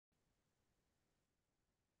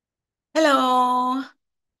Hello.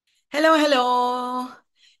 Hello, hello.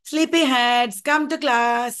 Sleepyheads, come to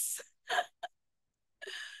class.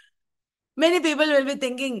 Many people will be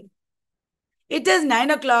thinking, it is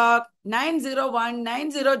 9 o'clock, 9:01,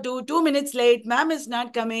 9:02, 2 minutes late. Ma'am is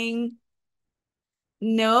not coming.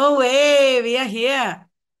 No way. We are here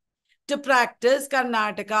to practice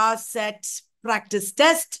Karnataka SET Practice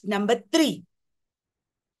Test number 3.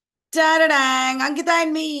 Ta-da-dang! Ankita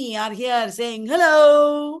and me are here saying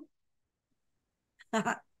hello.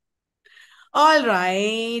 All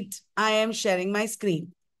right. I am sharing my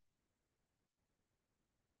screen.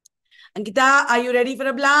 Ankita, are you ready for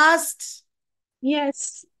a blast?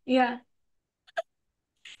 Yes, yeah.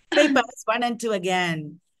 Papers 1 and 2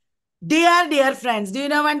 again. Dear friends, do you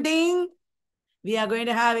know one thing? We are going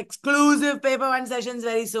to have exclusive paper 1 sessions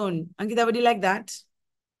very soon. Ankita, would you like that?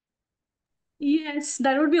 Yes,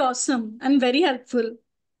 that would be awesome and very helpful.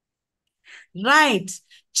 Right.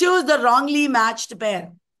 Choose the wrongly matched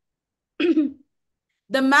pair.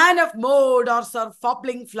 The man of mode or Sir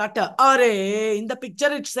Foppling Flutter. Array, in the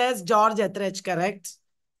picture it says George Etheridge, correct?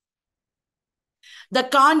 The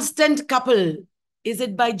constant couple. Is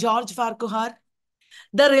it by George Farquhar?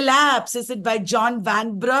 The relapse. Is it by John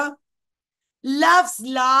Vanbrugh? Love's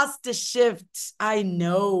last shift. I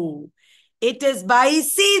know. It is by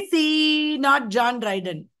CC, not John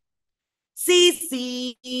Dryden.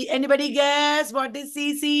 CC. Anybody guess what is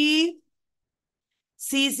CC?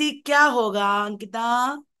 CC क्या होगा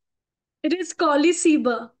Ankita? It is Collie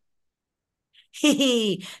Sieber.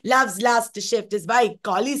 Love's last shift is by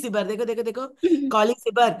Collie Sibber. देखो देखो देखो. Collie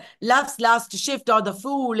Sibber. Love's last shift or the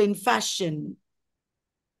fool in fashion.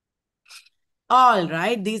 All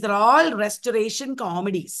right. These are all restoration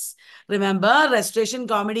comedies. Remember, restoration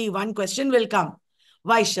comedy, one question will come.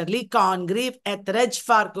 Why Shirley, Congreve, Etheridge,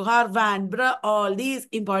 Farquhar, Vanbrugh, all these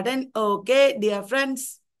important. Okay, dear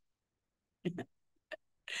friends.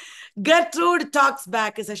 Gertrude Talks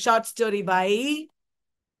Back is a short story by,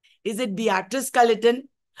 is it Beatrice Culliton?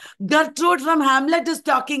 Gertrude from Hamlet is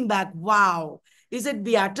talking back. Wow. Is it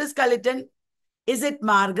Beatrice Culliton? Is it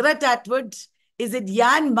Margaret Atwood? Is it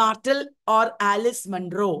Jan Martel or Alice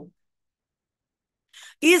Munro?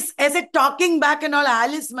 Is ऐसे talking back and all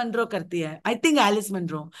Alice Munro करती है. I think Alice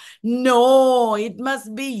Munro. No, it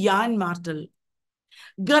must be Jan Martel.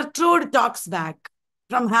 Gertrude Talks Back.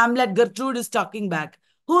 From Hamlet, Gertrude is talking back.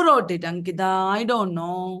 Who wrote it, Ankita? I don't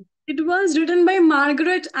know. It was written by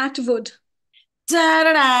Margaret Atwood.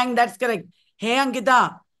 Ta-da-dang, that's correct. Hey,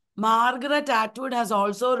 Ankita. Margaret Atwood has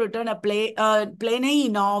also written a play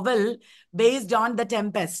novel based on The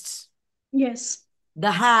Tempest. Yes.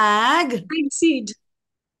 The Hag. I'd seed.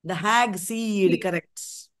 The Hag Seed, correct.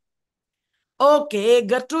 Okay,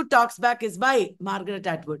 Gertrude Talks Back is by Margaret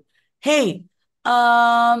Atwood. Hey,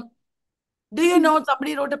 um, do you know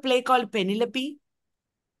somebody wrote a play called Penelope?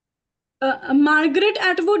 Margaret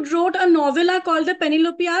Atwood wrote a novella called The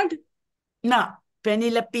Penelopiad. No,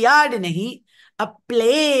 Penelopiad nahi. A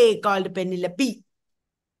play called Penelope.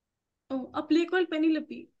 Oh, a play called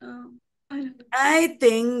Penelope. I don't know. I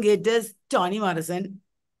think it is Toni Morrison.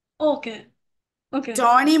 Okay. Okay.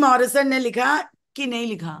 Toni Morrison ने लिखा कि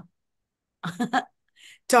नहीं लिखा?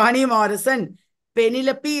 Toni Morrison.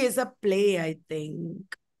 Penelope is a play, I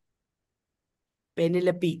think.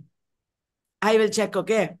 Penelope. I will check,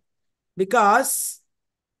 okay? Because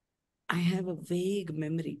I have a vague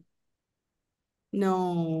memory.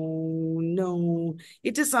 No.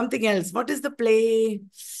 It is something else. What is the play?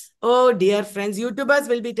 Oh, dear friends, YouTubers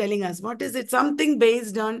will be telling us. What is it? Something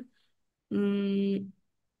based on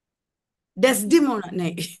Desdemona.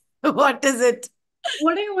 No. What is it?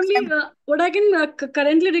 What I can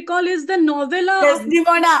currently recall is the novella of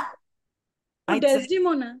Desdemona. I said,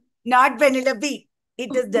 Desdemona. not Penelope.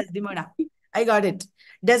 It is Desdemona. I got it.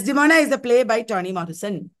 Desdemona is a play by Toni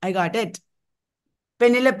Morrison. I got it.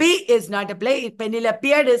 Penelope is not a play. Penelope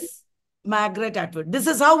is Margaret Atwood. This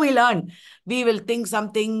is how we learn. We will think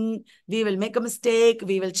something, we will make a mistake,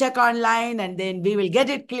 we will check online, and then we will get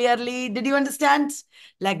it clearly. Did you understand?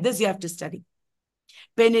 Like this, you have to study.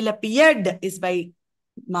 Penelope is by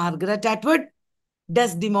Margaret Atwood.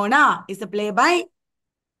 Desdemona is a play by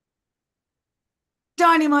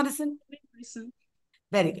Toni Morrison.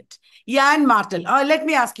 Very good. Jan Martel. Let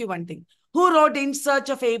me ask you one thing. Who wrote In Search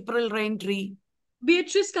of April Rain Tree?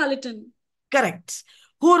 Beatrice Culliton. Correct.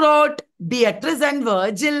 Who wrote Beatrice and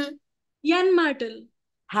Virgil? Jan Martel.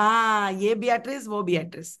 हाँ ये Beatrice वो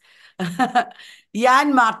Beatrice.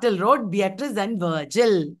 Jan Martel wrote Beatrice and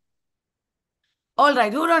Virgil. All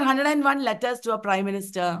right. Who wrote 101 letters to a prime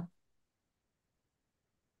minister?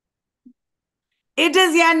 It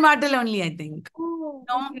is Jan Martel only, I think. Oh,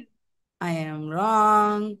 No, okay. I am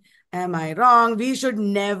wrong. Am I wrong? We should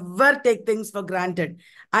never take things for granted.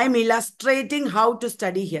 I'm illustrating how to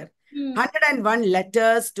study here. 101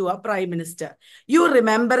 letters to a prime minister. You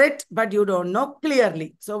remember it, but you don't know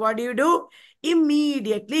clearly. So what do?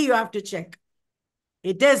 Immediately you have to check.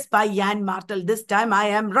 It is by Jan Martel. This time I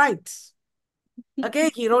am right.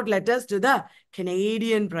 Okay, he wrote letters to the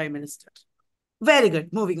Canadian prime minister. Very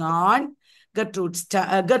good. Moving on.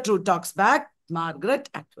 Gertrude talks back. Margaret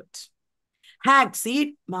Atwood. Hag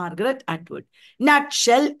seat, Margaret Atwood.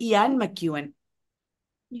 Nutshell, Ian McEwan.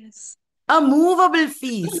 Yes. A Movable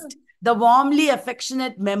Feast, the warmly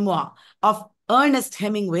affectionate memoir of Ernest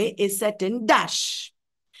Hemingway, is set in Dash.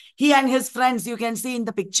 He and his friends, you can see in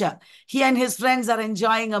the picture, he and his friends are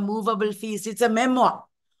enjoying a movable feast. It's a memoir.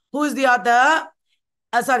 Who is the author?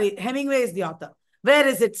 Hemingway is the author. Where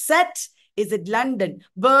is it set? Is it London,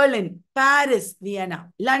 Berlin, Paris,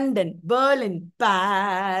 Vienna? London, Berlin,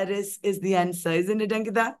 Paris is the answer. Isn't it,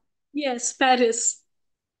 Ankita? Yes, Paris.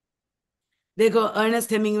 They go Ernest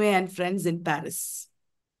Hemingway and friends in Paris.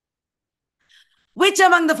 Which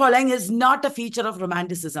among the following is not a feature of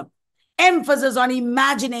Romanticism? Emphasis on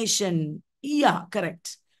imagination. Yeah,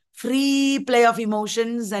 correct. Free play of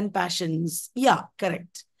emotions and passions. Yeah,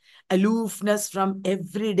 correct. Aloofness from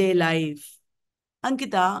everyday life.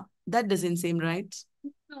 Ankita, that doesn't seem right.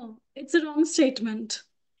 No, it's a wrong statement.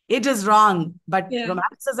 It is wrong, but Yeah.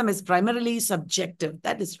 Romanticism is primarily subjective.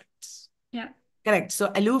 That is right. Yeah. Correct.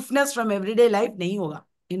 So aloofness from everyday life nahi hoga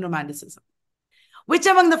in Romanticism. Which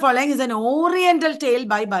among the following is an Oriental tale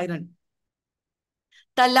by Byron?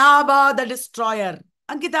 Talaba the Destroyer.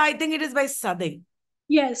 Ankita, I think it is by Sade.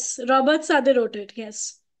 Yes, Robert Sade wrote it.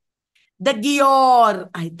 Yes. The Gior.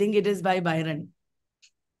 I think it is by Byron.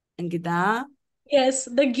 Ankita? Yes,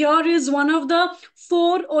 the Gyur is one of the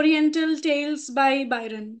 4 Oriental tales by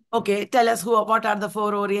Byron. Okay, tell us what are the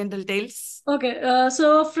 4 Oriental tales? Okay,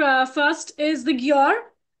 so first is the Gyur,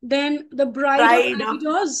 then the Bride of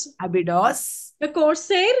Abydos, Abydos. the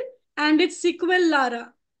Corsair, and its sequel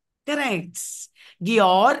Lara. Correct.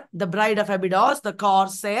 Gior, the Bride of Abydos, the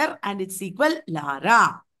Corsair, and its sequel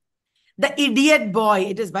Lara. The Idiot Boy,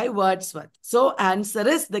 it is by Wordsworth. So answer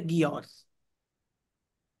is the Gior.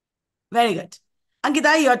 Very good.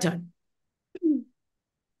 Ankita, your turn.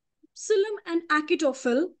 Absalom and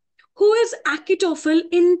Achitophel. Who is Achitophel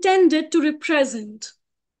intended to represent?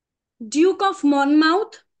 Duke of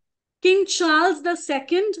Monmouth, King Charles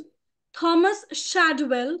II, Thomas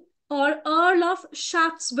Shadwell, or Earl of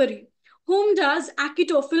Shaftesbury? Whom does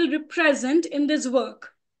Achitophel represent in this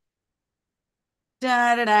work?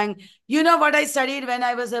 Da-da-dang. You know what I studied when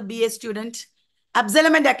I was a BA student?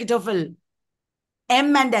 Absalom and Achitophel.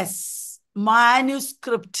 M and S.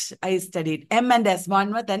 Manuscript I studied. M and S,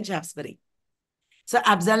 Monmouth and Shaftesbury. So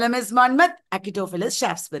Absalom is Monmouth, Achitophel is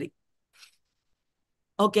Shaftesbury.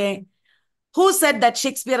 Okay. Who said that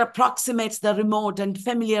Shakespeare approximates the remote and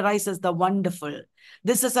familiarizes the wonderful?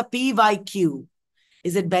 This is a PYQ.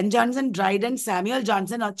 Is it Ben Jonson, Dryden, Samuel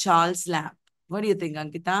Johnson, or Charles Lamb? What do you think,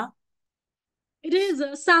 Ankita? It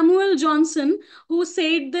is Samuel Johnson who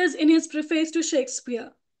said this in his preface to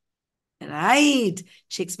Shakespeare. Right.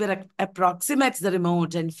 Shakespeare approximates the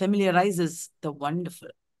remote and familiarizes the wonderful.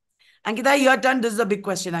 Ankita, your turn. This is a big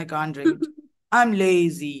question I can't read. I'm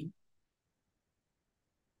lazy.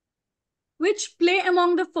 Which play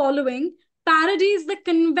among the following parodies the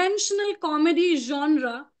conventional comedy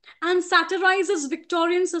genre and satirizes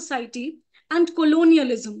Victorian society and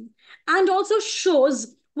colonialism, and also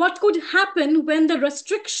shows what could happen when the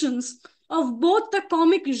restrictions of both the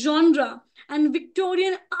comic genre and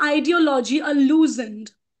Victorian ideology are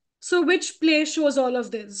loosened? So, which play shows all of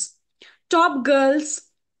this? Top Girls,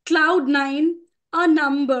 Cloud Nine, A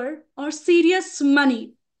Number, or Serious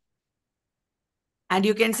Money? And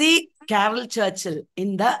you can see Carol Churchill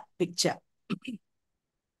in the picture.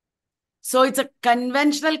 So it's a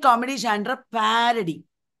conventional comedy genre parody,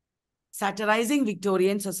 satirizing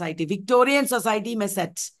Victorian society. Victorian society may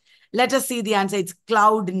set. Let us see the answer. It's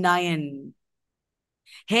Cloud Nine.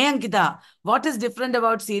 Hey, Ankita, what is different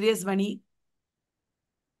about Serious Money?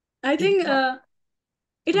 I think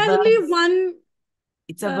it has verse. only one.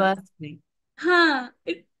 It's a verse play.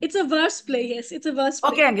 It's a verse play. Yes, it's a verse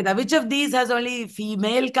play. Okay, Ankita, which of these has only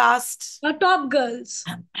female cast? Top Girls.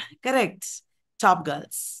 Correct. Top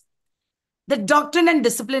Girls. The doctrine and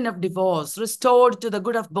discipline of divorce restored to the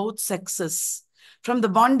good of both sexes from the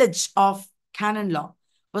bondage of canon law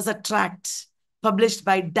was a tract published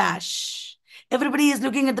by Dash. Everybody is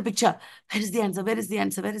looking at the picture. Where is the answer? Where is the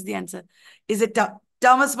answer? Where is the answer? Is it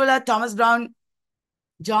Thomas Fuller, Thomas Brown,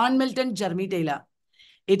 John Milton, Jeremy Taylor?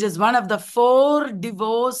 It is one of the 4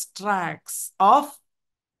 divorce tracts of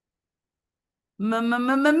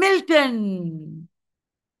Milton.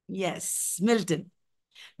 Yes, Milton.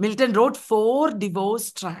 Milton wrote 4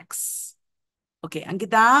 divorce tracts. Okay,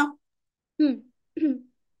 Ankita. Hmm.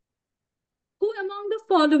 Who among the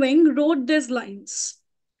following wrote these lines?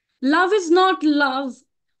 Love is not love,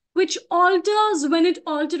 which alters when it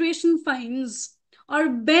alteration finds, or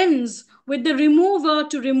bends with the remover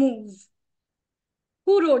to remove.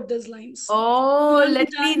 Who wrote these lines? Oh, John let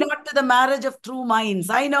me Donne, not to the marriage of true minds.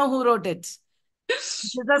 I know who wrote it. It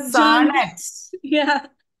is a John, sonnet. yeah,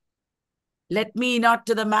 Let me not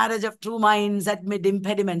to the marriage of true minds admit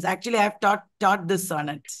impediments. Actually, I've taught this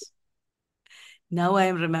sonnet. Now I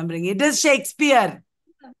am remembering. It is Shakespeare.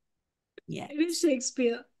 it is Yes.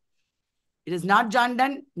 Shakespeare. It is not John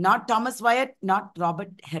Donne, not Thomas Wyatt, not Robert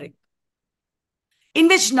Herrick. In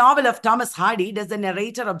which novel of Thomas Hardy does the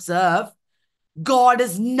narrator observe, God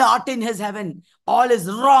is not in his heaven. All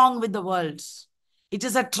is wrong with the world. It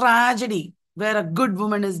is a tragedy where a good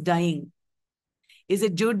woman is dying. Is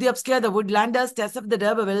it Jude the Obscure, the Woodlanders, Tess of the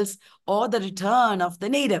D'Urbervilles, or the Return of the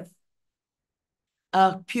Native?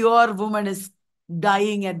 A pure woman is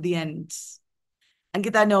dying at the end.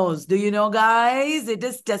 Ankita knows. Do you know, guys? It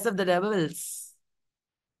is Tess of the D'Urbervilles.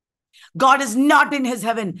 God is not in his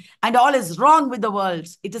heaven and all is wrong with the world.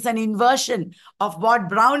 It is an inversion of what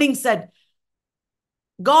Browning said.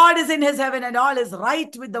 God is in his heaven and all is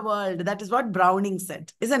right with the world. That is what Browning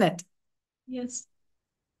said, isn't it? Yes.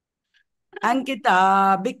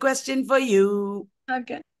 Ankita, big question for you.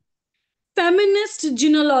 Okay. Feminist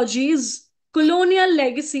genealogies, colonial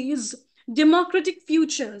legacies, democratic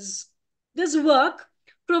futures. This work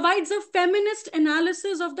provides a feminist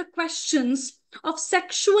analysis of the questions of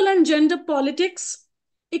sexual and gender politics,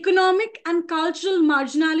 economic and cultural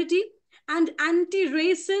marginality, and anti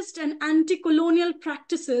racist and anti colonial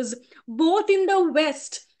practices, both in the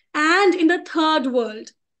West and in the Third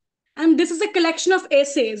World. And this is a collection of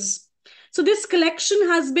essays. So, this collection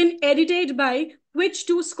has been edited by which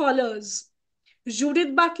two scholars?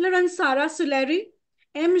 Judith Butler and Sarah Suleri,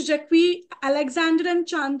 M. Jacqui Alexander and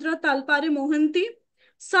Chandra Talpare Mohanty,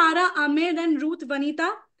 Sarah Ahmed and Ruth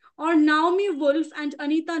Vanita, or Naomi Wolf and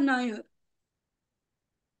Anita Nair.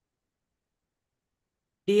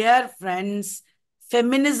 Dear friends,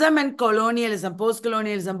 feminism and colonialism,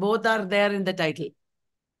 post-colonialism, both are there in the title.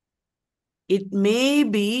 It may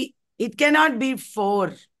be, it cannot be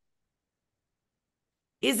 4.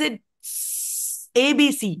 Is it A,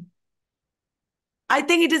 B, C? I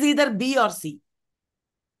think it is either B or C.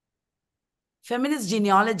 Feminist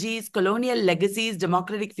genealogies, colonial legacies,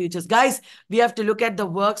 democratic futures. Guys, we have to look at the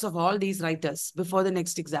works of all these writers before the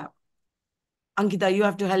next exam. Ankita, you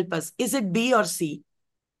have to help us. Is it B or C?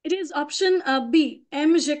 It is option B,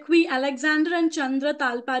 M. Jacqui Alexander and Chandra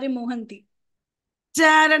Talpare Mohanty.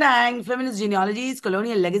 Ta-da-dang! Feminist genealogies,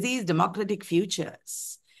 colonial legacies, democratic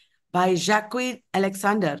futures by Jacques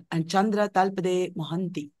Alexander and Chandra Talpade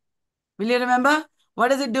Mohanty. Will you remember? What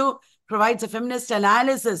does it do? Provides a feminist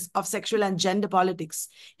analysis of sexual and gender politics,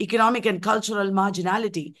 economic and cultural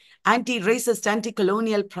marginality, anti-racist,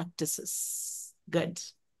 anti-colonial practices. Good.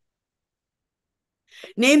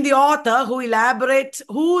 Name the author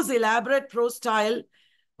whose elaborate prose style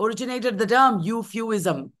originated the term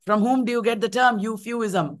euphuism. From whom do you get the term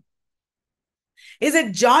euphuism? Is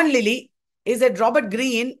it John Lilly? Is it Robert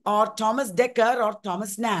Greene or Thomas Dekker or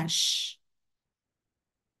Thomas Nash?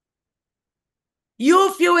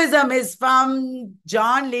 Euphuism is from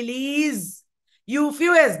John Lilly's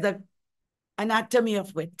Euphuism, the anatomy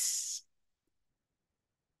of wit.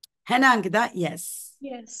 Henna Ankita? Yes.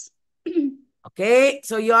 Yes. Okay,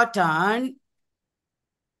 so your turn.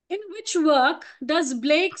 In which work does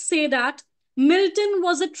Blake say that Milton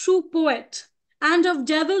was a true poet and of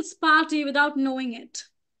devil's party without knowing it?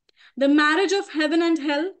 The Marriage of Heaven and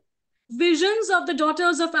Hell, Visions of the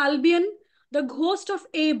Daughters of Albion, The Ghost of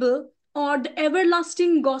Abel, or The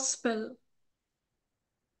Everlasting Gospel?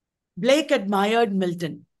 Blake admired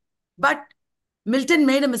Milton, but Milton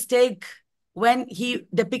made a mistake when he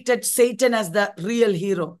depicted Satan as the real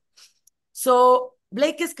hero. So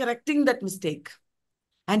Blake is correcting that mistake.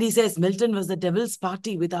 And he says Milton was the devil's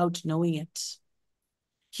party without knowing it.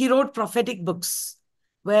 He wrote prophetic books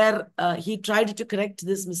where he tried to correct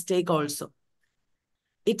this mistake also.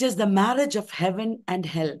 It is the marriage of heaven and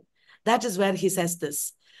hell. That is where he says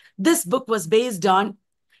this. This book was based on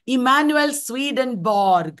Emanuel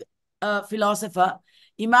Swedenborg, a philosopher.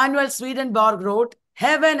 Emanuel Swedenborg wrote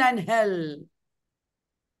Heaven and Hell.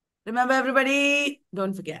 Remember, everybody?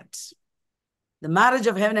 Don't forget. The marriage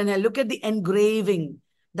of heaven and hell. Look at the engraving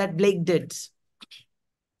that Blake did.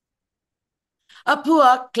 A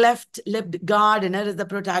poor, cleft-lipped gardener is the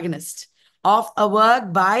protagonist of a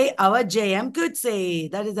work by our J.M. Coetzee.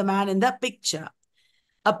 That is the man in the picture.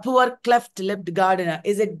 A poor cleft-lipped gardener.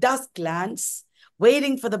 Is it Dusklands,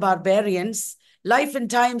 Waiting for the Barbarians, Life and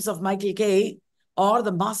Times of Michael Kay, or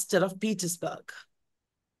The Master of Petersburg?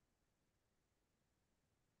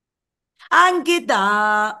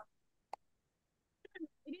 Ankita.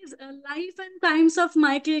 It is Life and Times of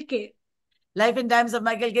Michael K. Life and Times of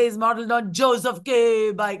Michael Kay is modeled on Joseph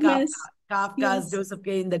K. by Kafka. Yes. Kafka's Yes. Joseph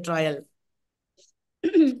K. in the trial.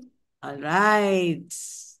 All right.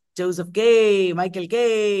 Joseph K. Michael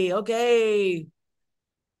K. Okay.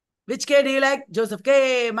 Which K do you like? Joseph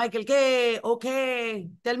K. Michael K. Okay.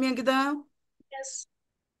 Tell me, Ankita. Yes.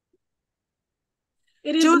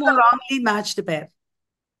 It is Choose the more. wrongly matched pair.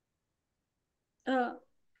 Uh,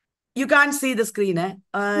 You can't see the screen, eh?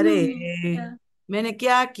 no, अरे no. Yeah. मैंने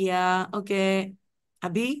क्या किया? Okay.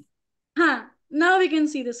 अभी Huh. Now we can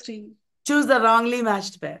see the screen. choose the wrongly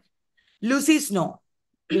matched pair. Lucy Snow,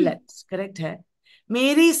 Willett, correct है.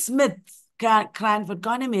 Mary Smith, Cranford.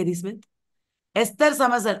 कौन है Mary Smith? Esther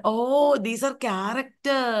Summerset. Oh, these are Yeah.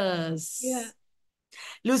 characters.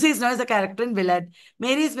 Lucy Snow is a character in Willett.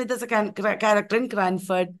 Mary Smith is a character in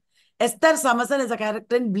Cranford. Esther Summerset is a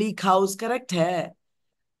character in Bleak House. Correct है.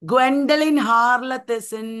 Gwendolyn Harleth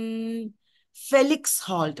is in Felix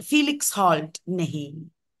Holt. Felix Holt. Nahi.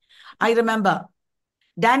 I remember.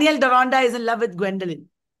 Daniel Deronda is in love with Gwendolyn.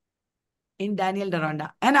 In Daniel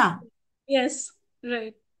Deronda. है ना? Yes.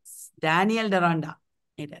 Right. Daniel Deronda.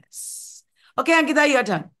 It is. Okay, Ankita, your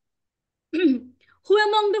turn. Who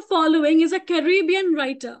among the following is a Caribbean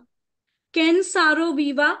writer? Ken Saro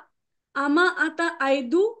Viva, Ama Ata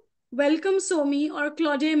Aidu, Welcome Somi, or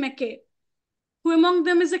Claude McKay? Who among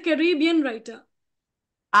them is a Caribbean writer?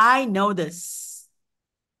 I know this.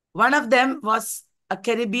 One of them was a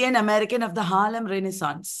Caribbean American of the Harlem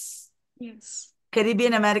Renaissance. Yes.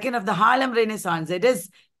 Caribbean American of the Harlem Renaissance. It is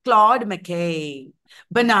Claude McKay.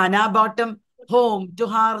 Banana Bottom, Home to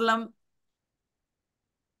Harlem.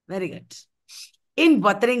 Very good. In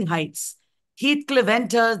Wuthering Heights, Heathcliff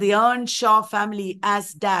enters the Earnshaw family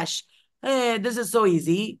as Dash. Hey, this is so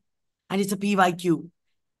easy. And it's a PYQ.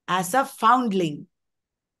 As a foundling.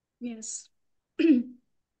 Yes.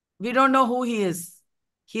 We don't know who he is.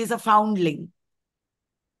 He is a foundling.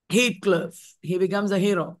 Heathcliff. He becomes a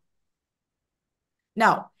hero.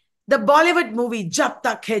 Now, the Bollywood movie Jab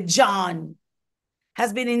Tak Hai Jaan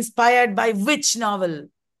has been inspired by which novel?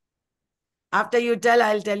 After you tell,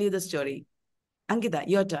 I'll tell you the story. Ankita,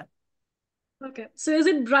 your turn. Okay. So is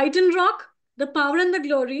it Brighton Rock, The Power and the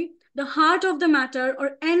Glory, The Heart of the Matter,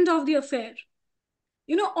 or End of the Affair?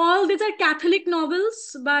 You know, all these are Catholic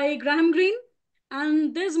novels by Graham Greene,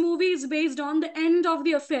 and this movie is based on The End of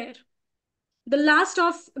the Affair, the last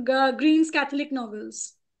of Greene's Catholic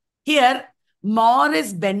novels. Here,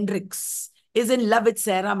 Morris Bendrix is in love with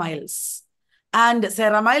Sarah Miles. And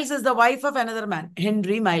Sarah Miles is the wife of another man,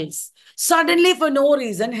 Henry Miles. Suddenly, for no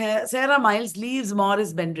reason, Sarah Miles leaves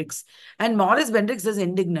Morris Bendrix. And Morris Bendrix is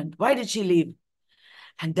indignant. Why did she leave?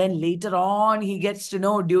 And then later on, he gets to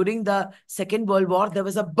know during the Second World War, there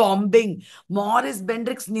was a bombing. Morris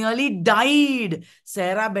Bendrix nearly died.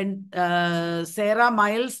 Sarah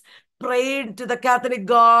Miles prayed to the Catholic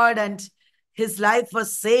God and his life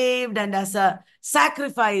was saved. And as a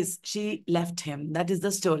sacrifice, she left him. That is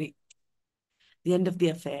the story. The end of the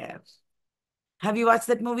affair. Have you watched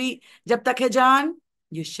that movie, Jab Tak Hai Jaan?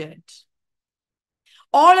 You should.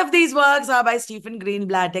 All of these works are by Stephen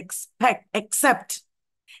Greenblatt,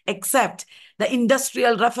 except the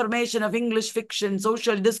industrial reformation of English fiction,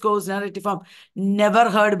 social discourse, narrative form. Never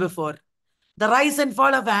heard before. The rise and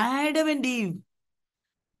fall of Adam and Eve.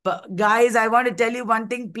 But guys, I want to tell you one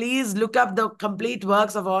thing. Please look up the complete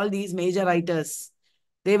works of all these major writers.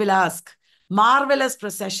 They will ask. Marvelous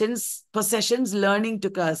possessions, learning to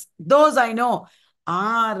curse. Those I know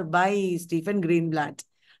are by Stephen Greenblatt.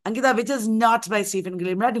 Ankita, which is not by Stephen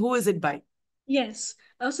Greenblatt? Who is it by? Yes.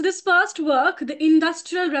 So this first work, The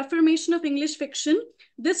Industrial Reformation of English Fiction,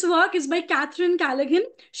 this work is by Catherine Callaghan.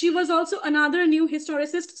 She was also another new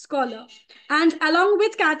historicist scholar. And along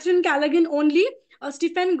with Catherine Callaghan only,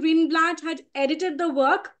 Stephen Greenblatt had edited the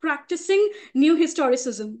work, Practicing New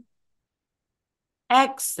Historicism.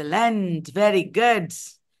 Excellent. Very good.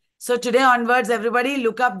 So today onwards, everybody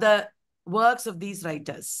look up the works of these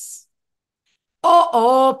writers.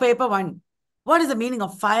 Oh, paper one. What is the meaning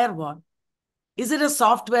of firewall? Is it a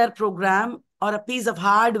software program or a piece of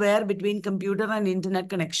hardware between computer and internet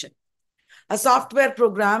connection? A software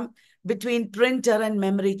program between printer and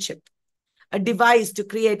memory chip. A device to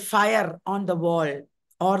create fire on the wall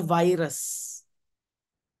or virus.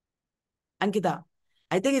 Ankita,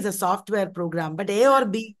 I think it's a software program, but A or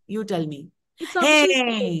B, you tell me. It's option C.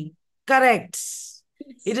 Hey, correct.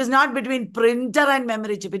 It Yes. is not between printer and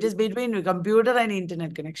memory chip. It is between computer and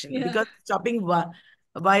internet connection Yeah. because stopping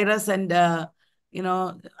virus and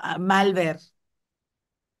malware.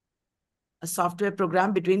 A software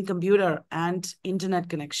program between computer and internet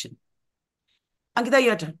connection. Ankita,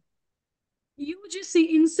 your turn. UGC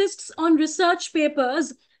insists on research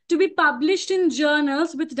papers to be published in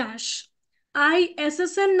journals with dash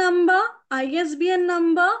ISSN number, ISBN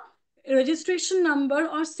number, registration number,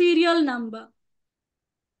 or serial number.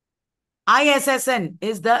 ISSN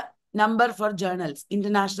is the number for journals,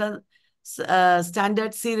 International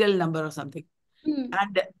Standard Serial Number or something.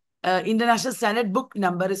 And International Standard Book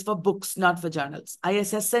Number is for books, not for journals.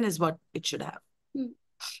 ISSN is what it should have.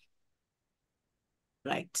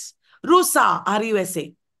 Right. Rusa,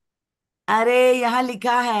 RUSA. Arey, yahan likha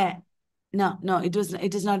hai. No, it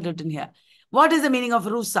is not written here. What is the meaning of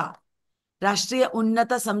Rusa? Rashtriya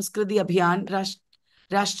Unnata Samskriti Abhiyan,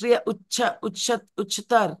 Rashtriya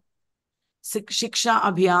Uchtar Shiksha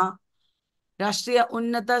Abhiyan, Rashtriya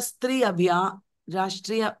Unnata Stri Abhiyan,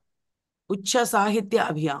 Rashtriya Ucha Sahitya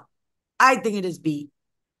Abhiyan. I think it is B.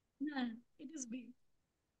 No, it is B.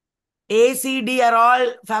 A, C, D are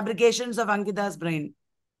all fabrications of Ankita's brain.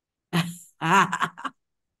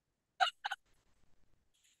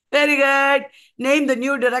 Very good. Name the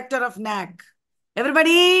new director of NAC.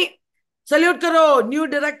 Everybody, salute karo. New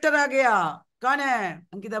director आ गया. कौन है?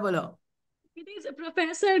 अंकिता बोलो. It is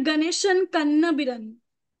Professor Ganeshan Kannabiran.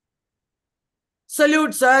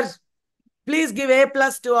 Salute, sir. Please give A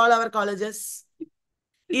plus to all our colleges.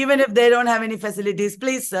 Even if they don't have any facilities.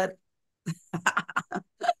 Please, sir.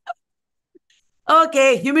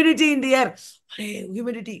 Okay, humidity in the air.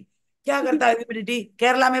 Humidity. क्या करता है humidity?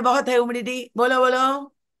 Kerala में बहुत है humidity. बोलो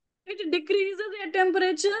बोलो. It decreases air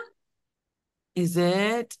temperature. Is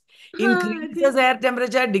it? I Increases air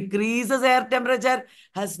temperature, decreases air temperature,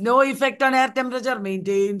 has no effect on air temperature,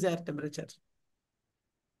 maintains air temperature.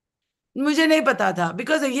 मुझे नहीं पता था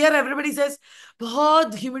because here everybody says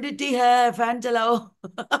बहुत humidity है fan चलाओ.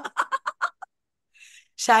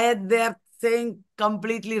 शायद they are saying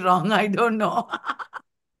completely wrong. I don't know.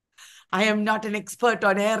 I am not an expert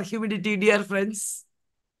on air humidity, dear friends.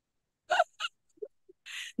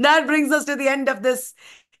 That brings us to the end of this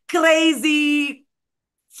crazy,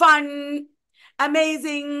 fun,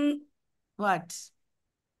 amazing, what?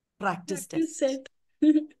 Practice test. Set.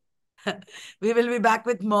 We will be back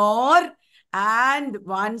with more. And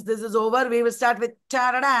once this is over, we will start with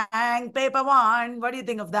paper one. What do you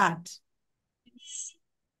think of that?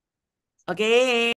 Okay.